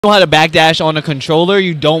know how to backdash on a controller,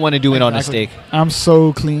 you don't want to do it on a stick. I'm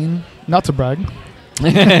so clean. Not to brag.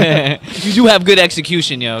 You do have good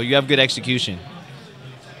execution, yo. You have good execution.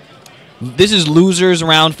 This is losers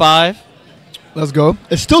round 5. Let's go.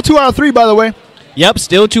 It's still 2 out of 3, by the way. Yep,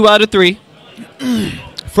 still 2 out of 3.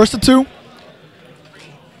 First of 2.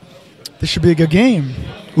 This should be a good game.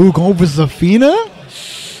 Ooh, going with Zafina?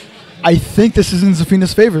 I think this is in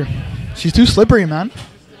Zafina's favor. She's too slippery, man.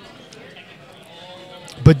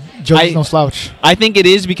 But Josie's no slouch. I think it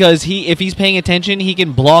is because if he's paying attention, he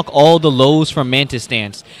can block all the lows from Mantis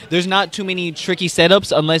stance. There's not too many tricky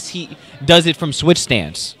setups unless he does it from switch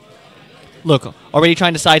stance. Look, already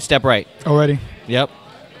trying to sidestep right. Already. Yep.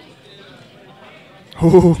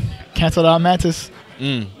 Ooh, canceled out Mantis.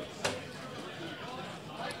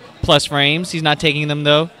 Plus frames. He's not taking them,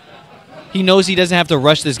 though. He knows he doesn't have to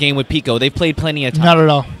rush this game with Pico. They've played plenty of time. Not at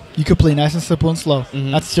all. You could play nice and simple and slow.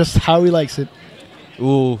 That's just how he likes it.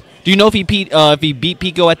 Ooh. Do you know if he beat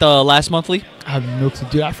Pico at the last monthly? I have no clue.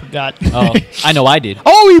 Dude, I forgot. Oh, I know I did.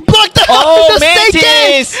 Oh, he blocked the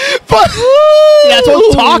Mantis! But that's what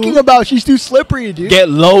I'm talking about. She's too slippery, dude. Get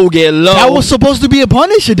low, get low. That was supposed to be a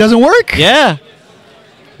punish. It doesn't work. Yeah.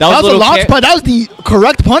 That was a launch punish. That was the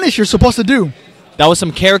correct punish you're supposed to do. That was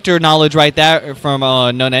some character knowledge right there from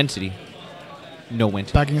Nonenity. No win.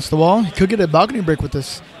 Back against the wall. He could get a balcony break with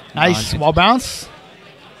this. Nice. Wall bounce.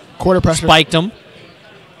 Quarter pressure. Spiked him.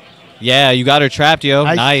 Yeah, you got her trapped, yo.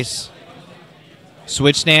 Nice.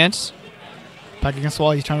 Switch stance. Back against the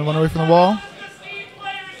wall. He's trying to run away from the wall.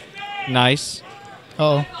 Nice.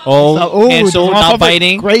 Uh-oh. Oh, cancel, not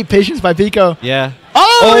biting. Great patience by Pico. Yeah.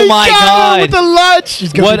 Oh my God. With the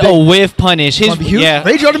lunge. What a whiff punish. Yeah.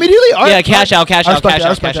 Rage out immediately? All right. Yeah, cash out. I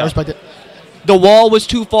respect it. The wall was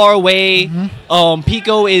too far away.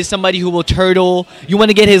 Pico is somebody who will turtle. You want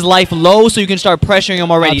to get his life low so you can start pressuring him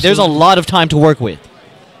already. Absolutely. There's a lot of time to work with.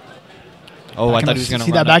 Oh, I thought he was going to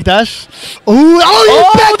see that backdash.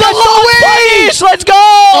 Oh, backdash away! Let's go!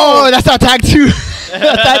 Oh, that's not tag 2.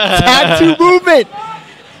 That's that tag 2 movement.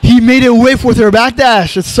 He made it whiff with her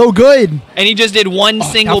backdash. It's so good. And he just did one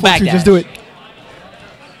single backdash. Just do it.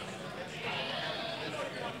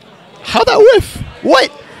 How'd that whiff?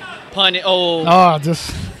 What? Pun it. Oh,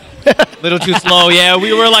 just little too slow. Yeah,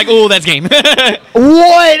 we were like, oh, that's game. What?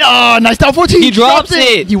 Oh, nice down 14. He drops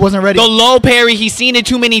it. He wasn't ready. The low parry. He's seen it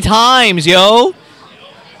too many times, yo.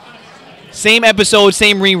 Same episode,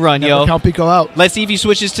 same rerun, yo. Count Pico out. Let's see if he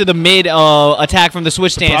switches to the mid attack from the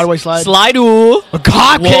switch stance. Broadway slide. Slide-oo. A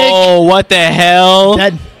hop kick. Whoa, what the hell?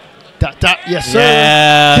 Dead. Yes, sir.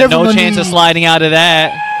 Yeah, no chance of sliding out of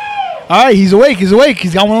that. All right, he's awake.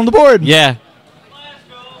 He's got one on the board. Yeah.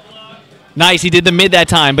 Nice. He did the mid that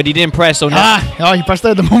time, but he didn't press. So he pressed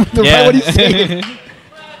that at the moment. Right what he said.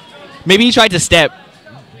 Maybe he tried to step.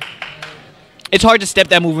 It's hard to step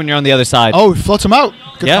that move when you're on the other side. Oh, he floats him out.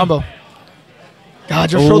 Good combo. God,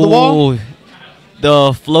 just throw the wall.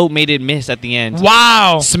 The float made it miss at the end.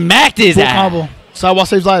 Wow. Smacked his ass. Combo. Sidewall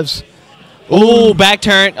saves lives. Ooh, back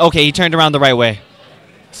turn. Okay, he turned around the right way.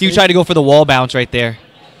 He tried to go for the wall bounce right there.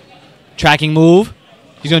 Tracking move.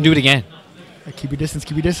 He's going to do it again. Keep your distance.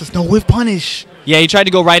 Keep your distance. No whiff punish. Yeah, he tried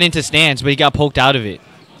to go right into stance, but he got poked out of it.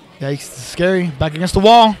 Yikes. Scary. Back against the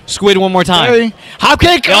wall. Squid one more time. Scary. Hop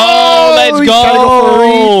kick. Oh, let's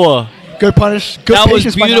go. Good punish. Good that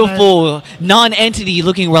was beautiful. Non-entity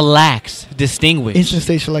looking relaxed, distinguished. Instant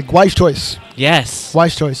station, like wise choice. Yes.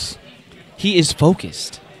 Wise choice. He is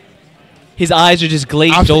focused. His eyes are just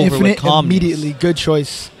glazed over with calmness. Immediately. Good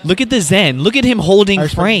choice. Look at the zen. Look at him holding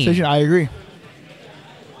frame. I agree.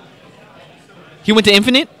 He went to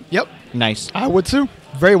infinite? Yep. Nice. I would too.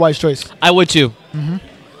 Very wise choice. I would too.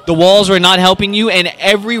 The walls were not helping you, and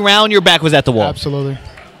every round your back was at the wall. Absolutely.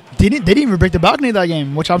 They didn't even break the balcony that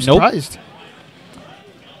game, which I'm surprised.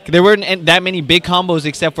 There weren't that many big combos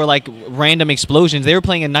except for like random explosions. They were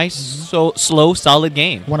playing a nice, slow, solid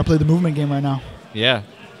game. I want to play the movement game right now. Yeah.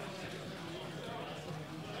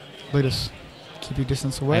 Look at this. Keep your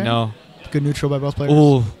distance away. I know. Good neutral by both players.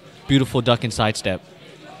 Ooh, beautiful duck and sidestep.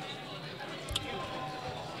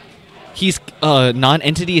 He's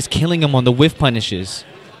non-entity is killing him on the whiff punishes.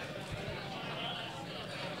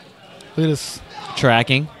 Look at this.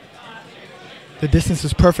 Tracking. The distance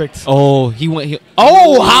is perfect. Oh, he went.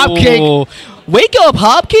 Hop kick. Wake up,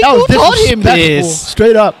 hop kick. Who taught him this? Cool.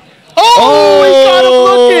 Straight up. Oh, he got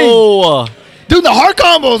him looking. Dude, the hard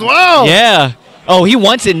combos. Wow. Yeah. Oh, he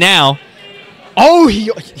wants it now. Oh,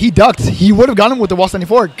 he ducked. He would have gotten him with the wall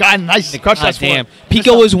 74. God, nice. Crouch that damn.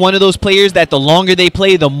 Pico is one of those players that the longer they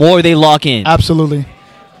play, the more they lock in. Absolutely.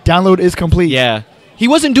 Download is complete. Yeah. He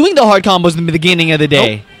wasn't doing the hard combos in the beginning of the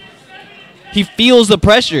day. Nope. He feels the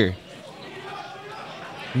pressure.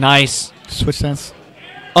 Nice. Switch stance.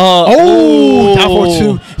 Oh, down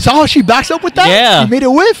 4-2. Saw how she backs up with that? Yeah. He made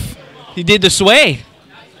it whiff. He did the sway.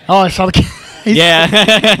 Oh, I saw the Yeah.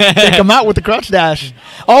 Take him out with the crouch dash.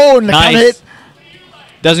 Oh, and the Nice. counter hit.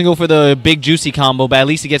 Doesn't go for the big juicy combo, but at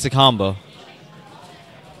least he gets a combo.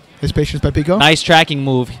 His patience by Pico. Nice tracking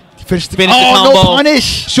move. Finished the combo. no punish.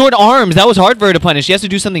 Short arms. That was hard for her to punish. She has to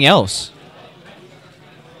do something else.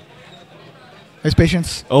 His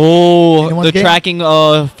patience. Oh, Anyone's the game? tracking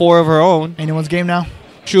 4 of her own. Anyone's game now.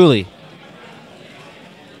 Truly.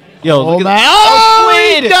 Yo, Oh, look man. at Oh,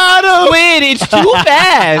 Squid! he got him. Squid, it's too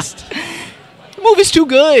fast. The move is too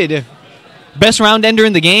good. Best round ender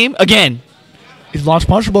in the game. Again. He's launch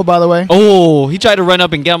punchable, by the way. Oh, he tried to run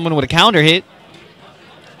up and get him with a counter hit.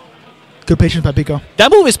 Good patience by Pico.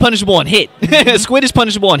 That move is punishable on hit. Squid is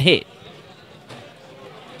punishable on hit.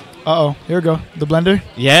 Uh-oh. Here we go. The blender.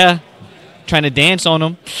 Yeah. Trying to dance on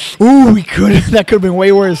him. Ooh, he could. That could have been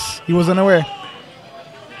way worse. He wasn't aware.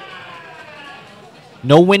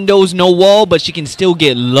 No windows, no wall, but she can still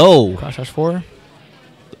get low. Crouch dash 4.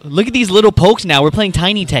 Look at these little pokes now. We're playing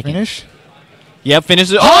Tiny Tekken. Finish. Yep,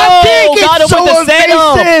 finishes. Hot Oh, dig! got him It's so with the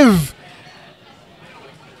setup. evasive.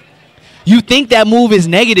 You think that move is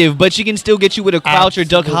negative, but she can still get you with a crouch or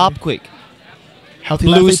duck Absolutely. hop quick. Healthy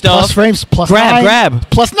Blue life, stuff. Plus frames. Plus Grab, 9. grab.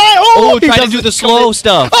 Plus 9. Oh, he try to does do it. the slow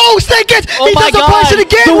stuff. Oh, snake it. Oh He my does the punch God. it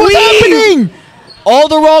again. The What's weave. happening? All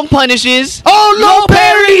the wrong punishes. Oh, no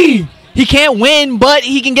parry. He can't win, but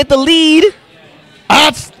he can get the lead.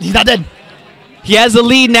 He's not dead. He has the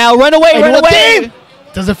lead now. Run away, run Anyone away. game?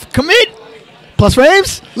 Does it commit? Plus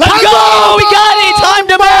frames. Let's go. We got it. Timed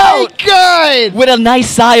him out. Good. With a nice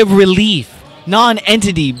sigh of relief.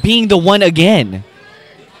 Nonenity being the one again.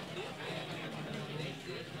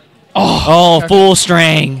 Oh, full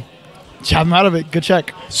string. Jab him out of it. Good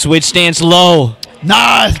check. Switch stance low.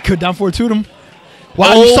 Nah, could down 4-2 him.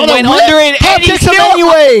 Wow, Oh, you saw that went whip? under it, Pop and he kicks him still-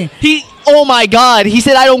 anyway. Oh my God. He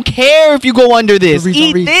said, I don't care if you go under this. Reach,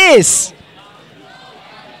 Eat reach. this.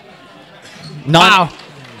 Wow.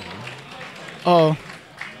 Oh,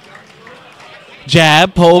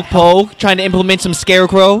 Jab, poke, poke. Trying to implement some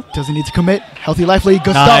scarecrow. doesn't need to commit. Healthy life lead.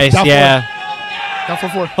 Good Nice, stuff. Down yeah. 4.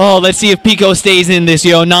 Down 4-4. Oh, let's see if Pico stays in this,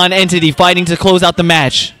 yo. Nonenity fighting to close out the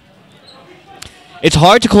match. It's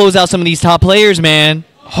hard to close out some of these top players, man.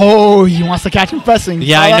 Oh, he wants to catch him pressing.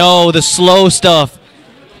 Yeah, Saw I that? know. The slow stuff.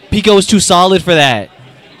 Pico's too solid for that.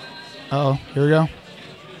 Uh-oh. Here we go.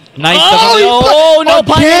 Nice. Oh, no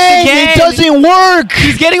punish again. It doesn't work.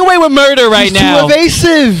 He's getting away with murder right He's now. too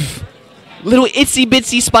evasive. Little itsy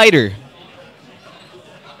bitsy spider.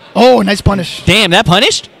 Oh, nice punish. Damn, that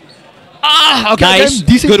punished? Ah, okay. Nice. Okay. Decent,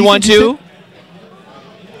 Good decent, one, too. decent.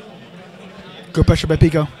 Good pressure by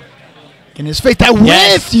Pico. In his face. That whiff.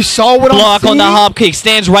 Yes. You saw what Block I'm on the seeing? hop kick.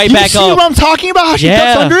 Stands right You back see up. what I'm talking about? How she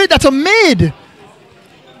Yeah. ducks under it? That's a mid.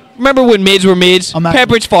 Remember when mids were mids? Imagine.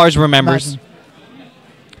 Pepperidge Farms remembers. Imagine.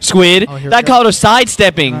 Squid. Oh, here we That go. called a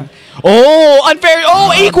sidestepping. Right. Oh, unfair.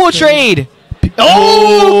 Oh, equal unfair. trade.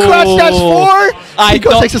 Oh, crouch dash 4. I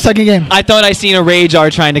Pico thought- takes the second game. I thought I seen a rage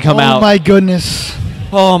art trying to come Oh out. my goodness.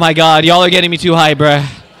 Oh my God, y'all are getting me too high, bruh.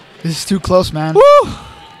 This is too close, man. Woo.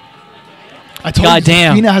 I told God you,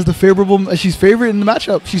 damn. Zafina has the favorable. She's favorite in the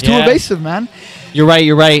matchup. She's too Yeah. evasive, man. You're right.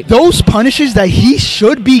 You're right. Those punishes that he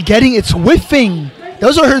should be getting, it's whiffing.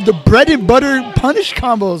 Those are the bread and butter punish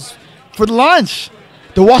combos for the launch.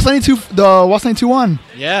 The Was 92, the Was 92-1.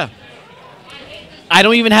 Yeah. I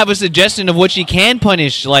don't even have a suggestion of what she can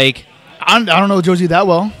punish. Like, I don't know Josie that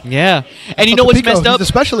well. yeah. And you Up know to what's Pico, messed he's up? the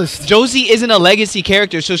specialist. Josie isn't a legacy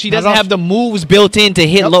character, so she Not doesn't at all. have the moves built in to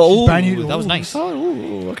hit Yep, low. she's Ooh, brand new. that was Ooh, nice.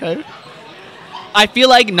 Ooh, okay. I feel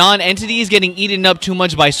like Nonenity is getting eaten up too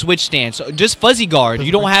much by switch stance. So just fuzzy guard.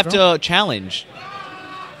 You don't have to challenge.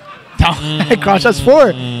 Crouch that's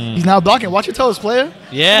 4. He's now blocking. Watch your toes, player.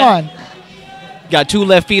 Yeah. Come on. Got 2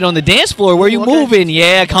 left feet on the dance floor. Where you Okay. moving?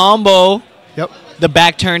 Yeah, combo. Yep. The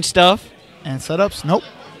back turn stuff. And setups. Nope.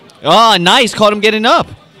 Oh, nice. Caught him getting up.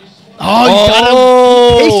 Oh, you got him.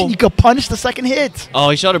 Oh. Patient. You could punish the second hit. Oh,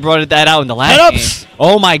 he should have brought that out in the last Setups. game.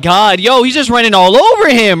 Oh, my God. Yo, he's just running all over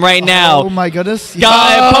him right now. Oh my goodness.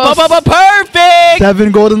 God, Yes. perfect.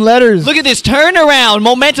 7 golden letters. Look at this turnaround.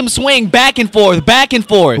 Momentum swing back and forth, back and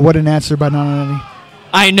forth. What an answer by Nonenity.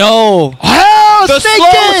 I know. Oh, The snake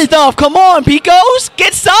slow it! stuff. Come on, Picos.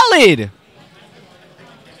 Get solid.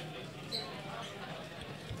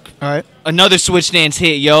 All right. Another switch stance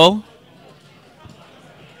hit, yo.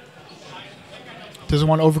 Doesn't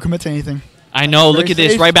want to overcommit to anything. I know. Very Look at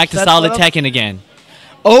this. safe. Right back to Set solid up. Tekken again.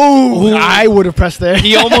 Oh, Ooh. I would have pressed there.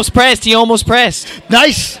 He almost pressed. He almost pressed.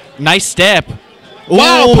 Nice. Nice step.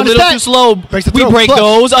 Wow, Ooh, a punish little that. too slow. Breaks the We throw. break Clutch.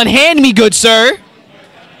 those. Unhand me, good sir.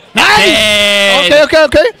 Nice. Dead.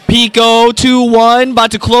 Okay. Pico 2-1,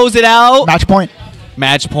 about to close it out. Match point.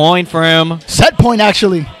 Match point for him. Set point,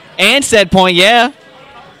 actually. And set point, yeah.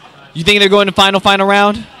 You think they're going to final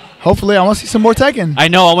round? Hopefully, I want to see some more Tekken. I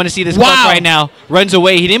know. I want to see this clutch right now. Runs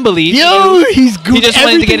away. He didn't believe. Yo, he's good. He just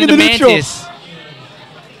wanted to get into Mantis.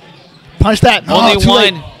 Punch that. Only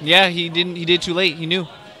one. Late. Yeah, he didn't. He did too late. He knew.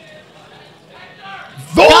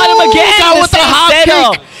 Got him again. Got with the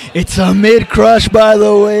hop kick. It's a mid crush, by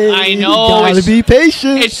the way. I know. Gotta be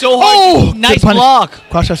patient. It's so hard. Nice block.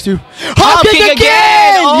 Cross shots too. Hop kick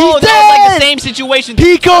again. Oh, He's that was like dead. the same situation.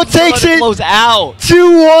 Pico takes it. Close out.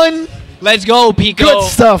 2-1. Let's go, Pico. Good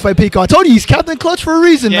stuff by Pico. I told you he's Captain Clutch for a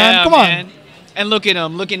reason, man. Come on. And look at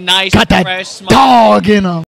him, looking nice, Got that fresh, smile. dog in him.